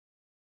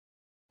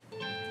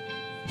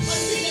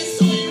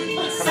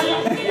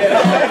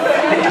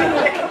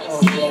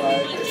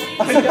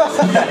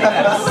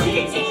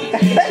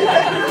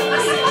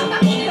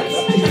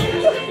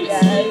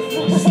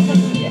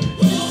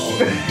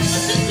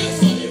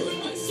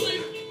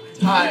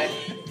Hi.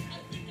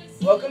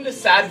 Welcome to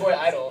Sad Boy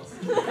Idol.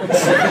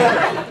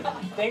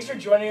 Thanks for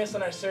joining us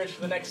on our search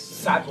for the next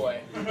sad boy.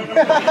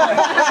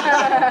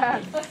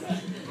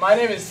 My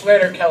name is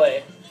Slater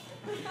Kelly.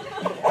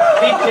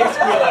 Lead pig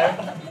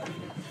squealer.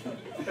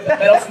 For the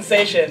metal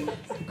sensation,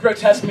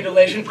 grotesque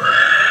mutilation.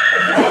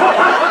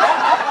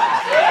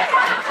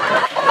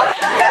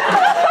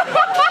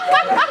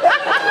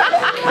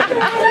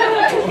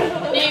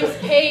 Name's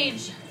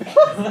Paige.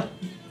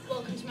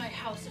 Welcome to my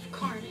house of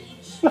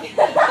carnage.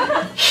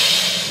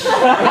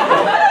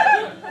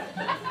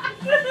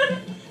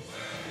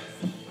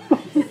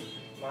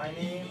 My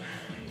name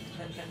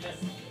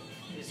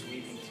is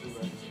Weeping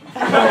Tuba.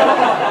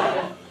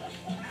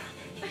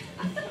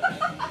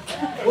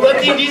 We'll let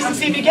the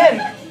indecency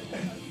begin.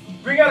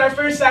 Bring out our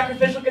first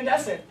sacrificial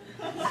contestant.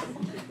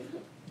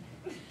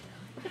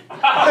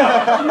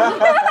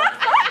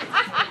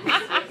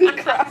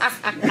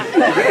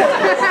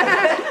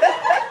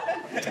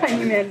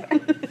 Tiny man.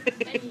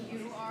 And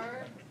you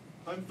are?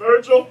 I'm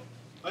Virgil.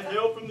 I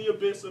hail from the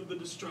abyss of the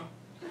distraught.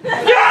 You're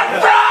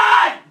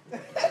fried! Give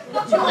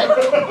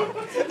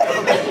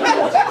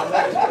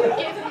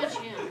him a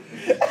chance.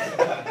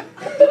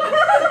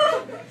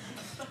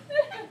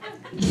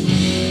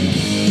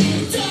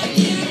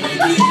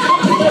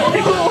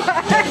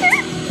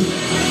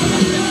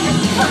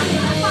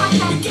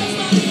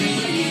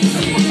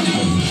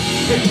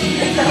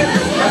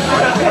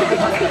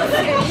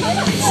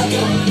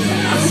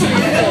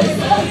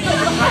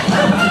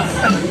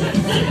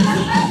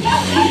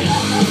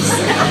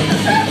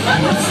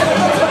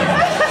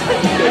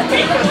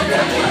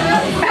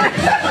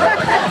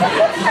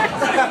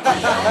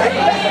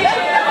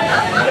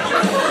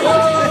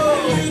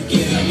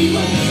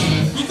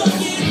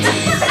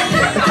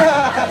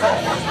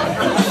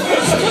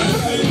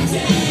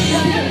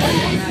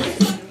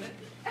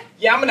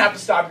 Yeah, I'm gonna have to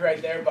stop you right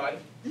there, bud.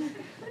 Who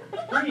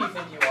do you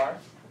think you are?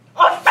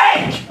 A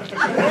fake!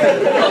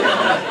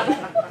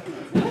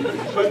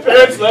 My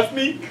parents left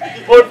me.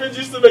 The orphans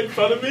used to make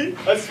fun of me.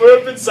 I swear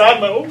I've been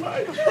sad my whole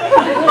life.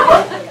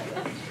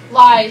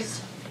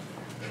 Lies.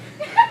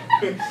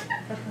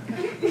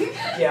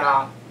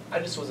 Yeah, I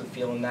just wasn't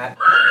feeling that.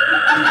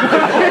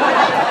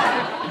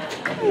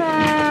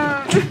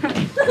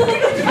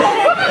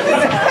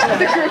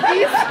 The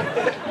groupies?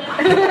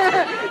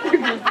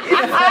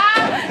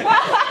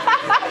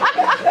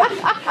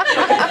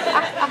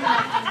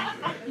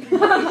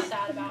 I'm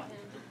sad about him.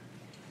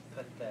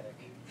 Pathetic.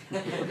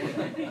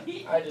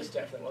 I just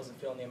definitely wasn't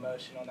feeling the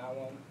emotion on that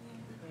one.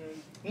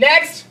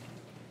 Next!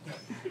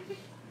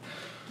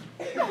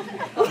 Hey,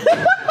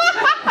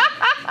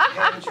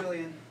 I'm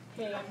Julian.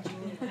 Hey, I'm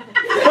Julian.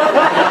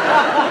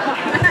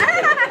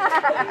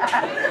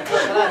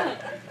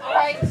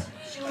 Alright,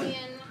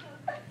 Julian,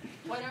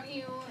 why don't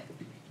you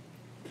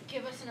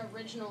give us an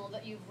original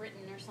that you've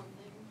written or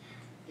something?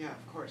 Yeah,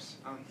 of course.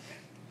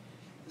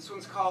 This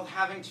one's called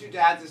Having Two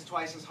Dads is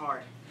Twice as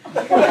Hard.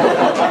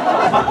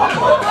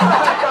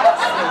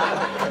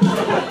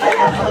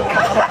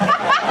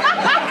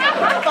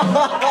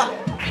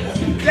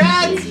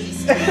 Dads!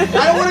 I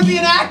don't want to be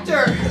an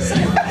actor!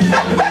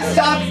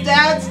 Stop,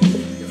 dads!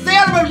 Stay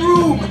out of my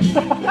room!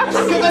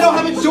 Just because I don't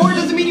have a door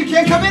doesn't mean you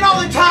can't come in all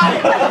the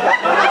time!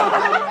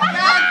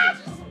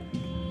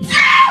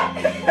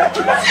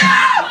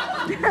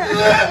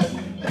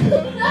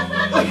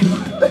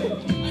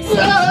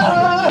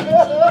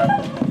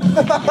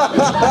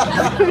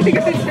 Look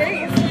at his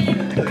face.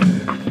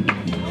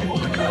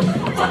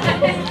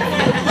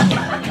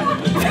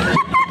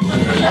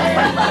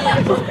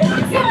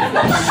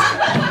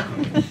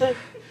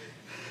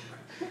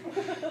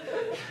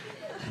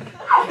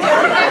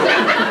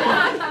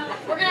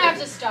 We're gonna have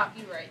to stop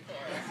you right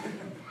there.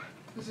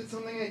 Was it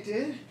something I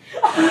did?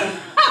 I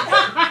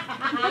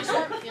just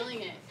weren't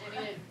feeling it. I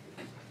mean,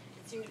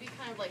 it seemed to be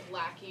kind of like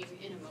lacking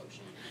in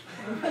emotion.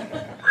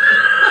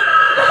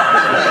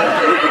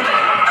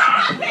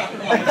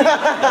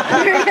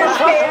 Miriam's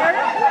hair.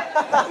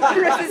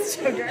 Chris's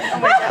sugar. Oh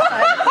my god.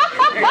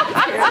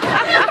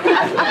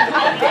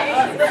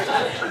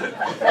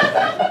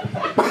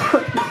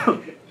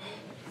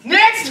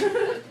 Next!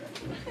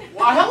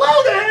 Why, hello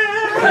there!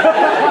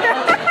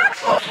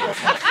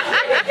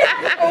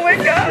 Oh my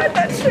god,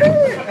 that's true.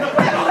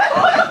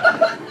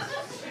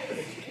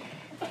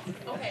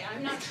 Okay,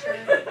 I'm not sure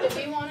if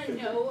we want to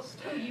know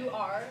who you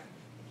are,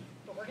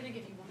 but we're gonna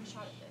give you one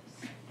shot at this.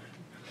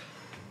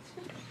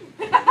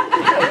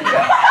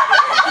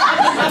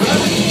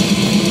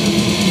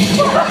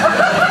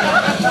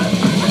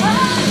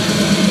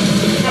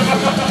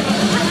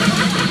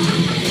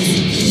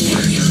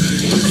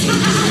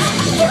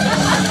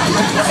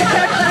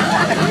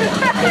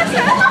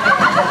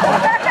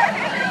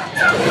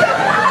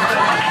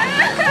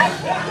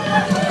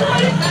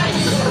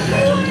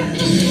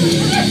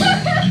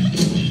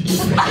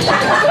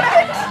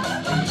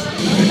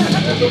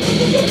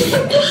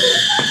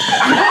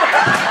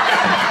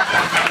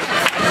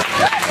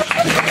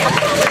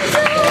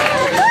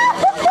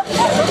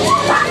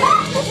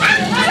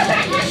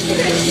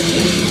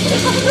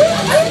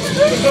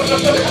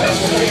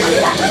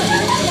 Ha